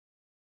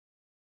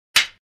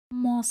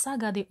More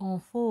saga they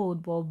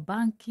unfold, but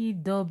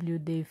Banky W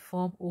they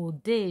form all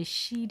day.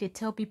 They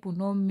tell people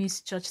no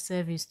miss church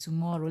service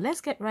tomorrow.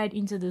 Let's get right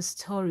into the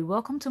story.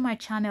 Welcome to my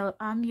channel.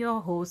 I'm your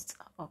host,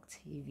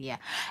 Octavia.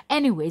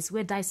 Anyways,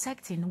 we're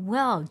dissecting.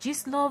 Well,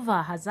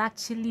 Lover has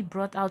actually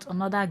brought out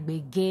another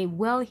gbege.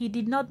 Well, he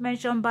did not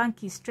mention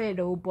Banky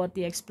straight up, but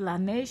the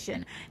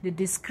explanation, the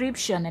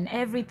description, and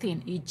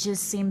everything, it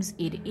just seems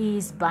it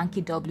is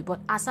Banky W.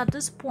 But as at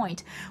this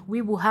point,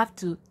 we will have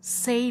to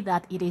say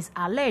that it is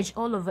alleged.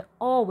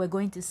 All we're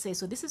going to say.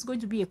 So this is going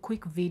to be a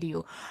quick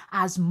video.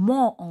 As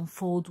more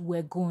unfold,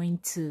 we're going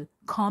to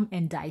come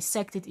and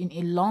dissect it in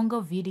a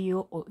longer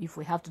video, or if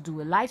we have to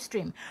do a live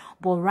stream.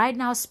 But right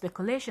now,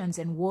 speculations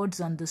and words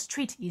on the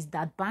street is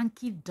that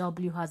Banky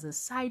W has a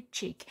side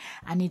chick,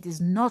 and it is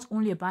not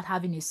only about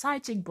having a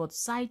side chick, but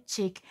side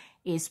chick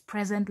is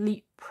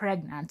presently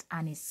pregnant,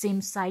 and it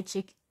seems side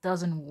chick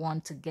doesn't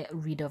want to get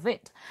rid of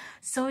it.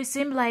 So it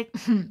seemed like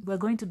we're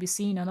going to be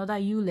seeing another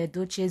Yul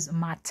Edochie's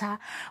matter.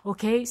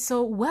 Okay,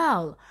 so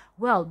well,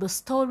 the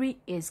story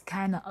is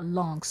kind of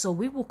long, so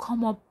we will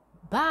come up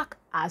back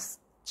as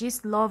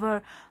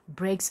Lover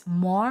breaks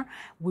more.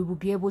 We will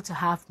be able to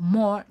have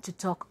more to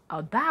talk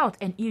about,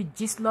 and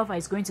if Lover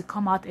is going to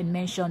come out and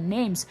mention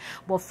names,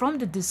 but from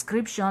the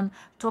description,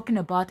 talking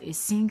about a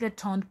singer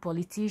turned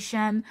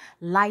politician,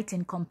 light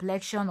in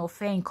complexion or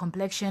fair in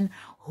complexion,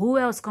 who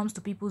else comes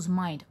to people's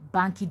mind?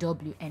 Banky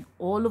W. And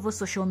all over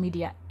social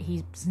media,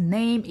 his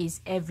name is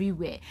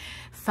everywhere.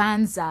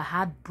 Fans are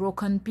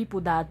heartbroken,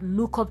 people that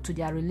look up to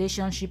their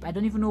relationship. I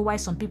don't even know why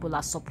some people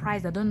are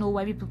surprised. I don't know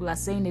why people are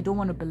saying they don't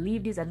want to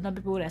believe this. I don't know,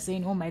 people are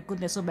saying, oh my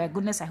goodness,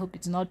 I hope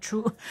it's not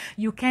true.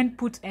 You can't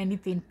put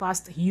anything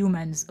past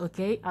humans,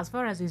 okay? As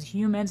far as it's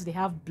humans, they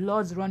have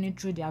bloods running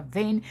through their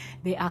vein.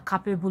 They are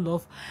capable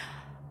of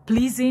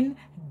pleasing,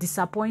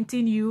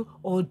 disappointing you,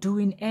 or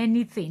doing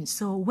anything.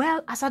 So,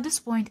 well, as at this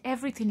point,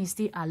 everything is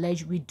still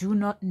alleged. We do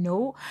not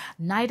know.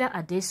 Neither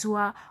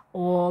Adesua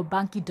or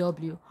Banky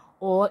W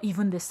or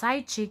even the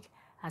side chick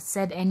has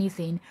said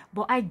anything.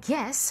 But I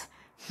guess,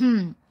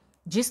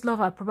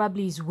 Lover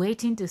probably is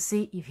waiting to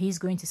see if he's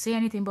going to say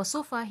anything. But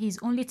so far,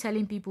 he's only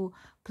telling people,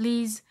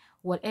 please,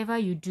 whatever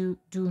you do,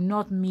 do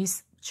not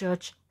miss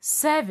church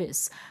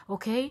service,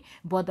 okay?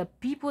 But the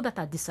people that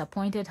are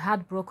disappointed,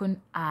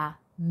 heartbroken, are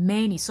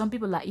many. Some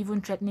people are even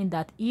threatening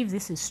that if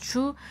this is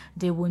true,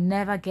 they will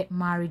never get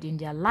married in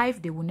their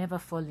life. They will never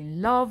fall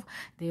in love.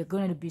 They're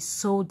going to be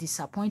so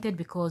disappointed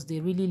because they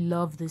really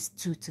love these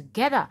two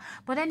together.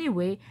 But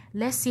anyway,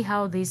 let's see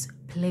how this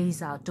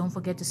plays out. Don't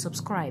forget to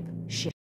subscribe, share.